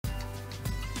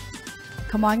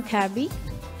Come on, Käbi.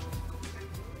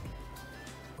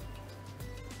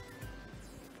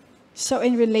 So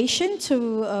in relation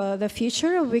to the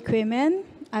future of Wikiwomen,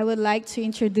 I would like to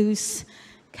introduce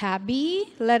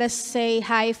Käbi. Let us say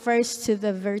hi first to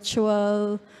the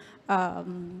virtual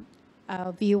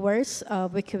viewers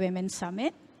of Wikiwomen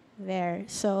Summit there.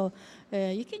 So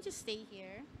you can just stay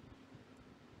here.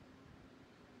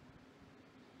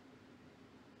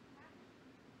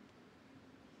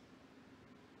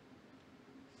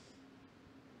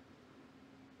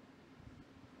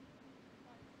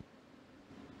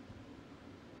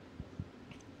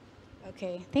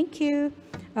 Okay, thank you.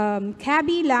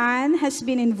 Käbi Laan has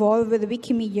been involved with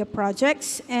Wikimedia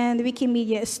projects and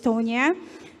Wikimedia Estonia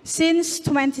since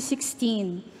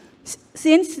 2016.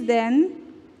 Since then,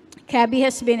 Käbi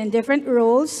has been in different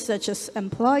roles such as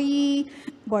employee,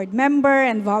 board member,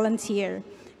 and volunteer.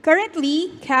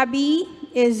 Currently, Käbi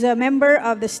is a member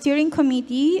of the steering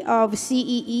committee of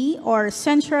CEE, or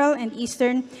Central and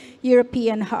Eastern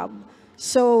European Hub.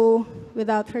 So,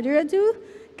 without further ado,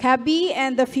 Käbi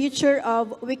and the future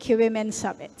of Wikiwomen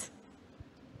Summit.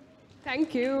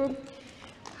 Thank you.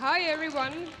 Hi,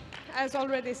 everyone. As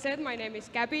already said, my name is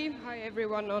Käbi. Hi,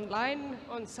 everyone online,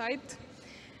 on site.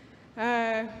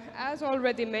 As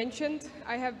already mentioned,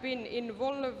 I have been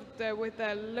involved with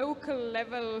the local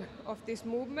level of this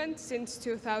movement since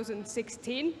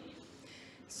 2016.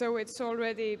 So it's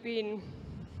already been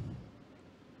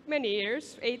many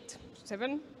years, 8,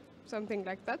 7, something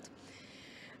like that.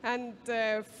 And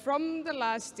from the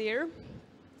last year,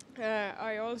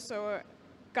 I also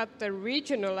got the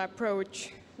regional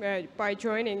approach by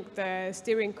joining the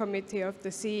steering committee of the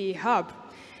CE Hub.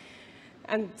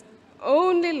 And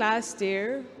only last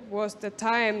year was the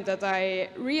time that I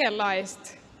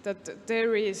realized that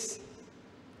there is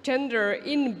gender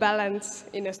imbalance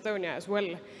in Estonia as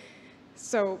well.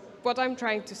 So what I'm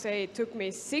trying to say, it took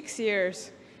me 6 years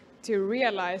to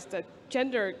realize that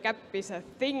gender gap is a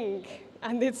thing,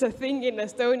 and it's a thing in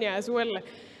Estonia as well.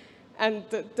 And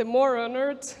the more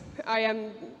honored I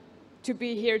am to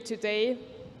be here today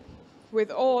with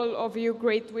all of you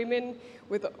great women,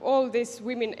 with all this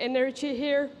women energy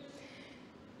here.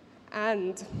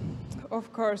 And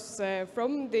of course,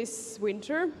 from this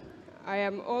winter, I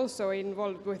am also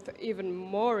involved with even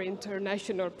more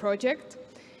international project.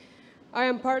 I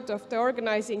am part of the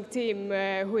organizing team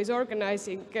who is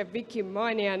organizing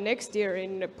Wikimania next year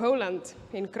in Poland,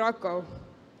 in Krakow.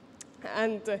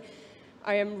 And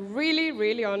I am really,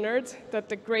 really honored that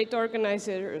the great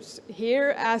organizers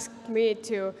here asked me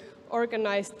to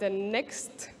organize the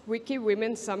next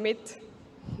Wikiwomen Summit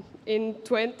in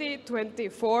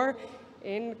 2024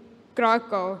 in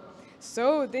Krakow.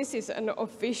 So this is an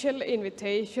official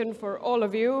invitation for all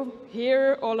of you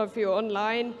here, all of you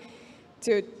online,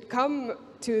 to come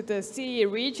to the CE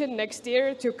region next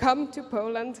year, to come to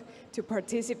Poland, to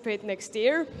participate next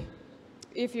year.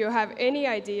 If you have any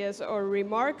ideas or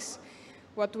remarks,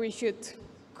 what we should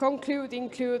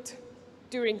include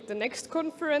during the next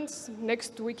conference,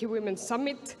 next Wikiwomen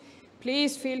Summit,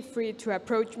 please feel free to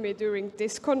approach me during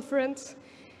this conference.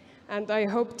 And I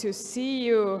hope to see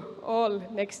you all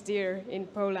next year in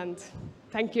Poland.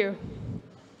 Thank you.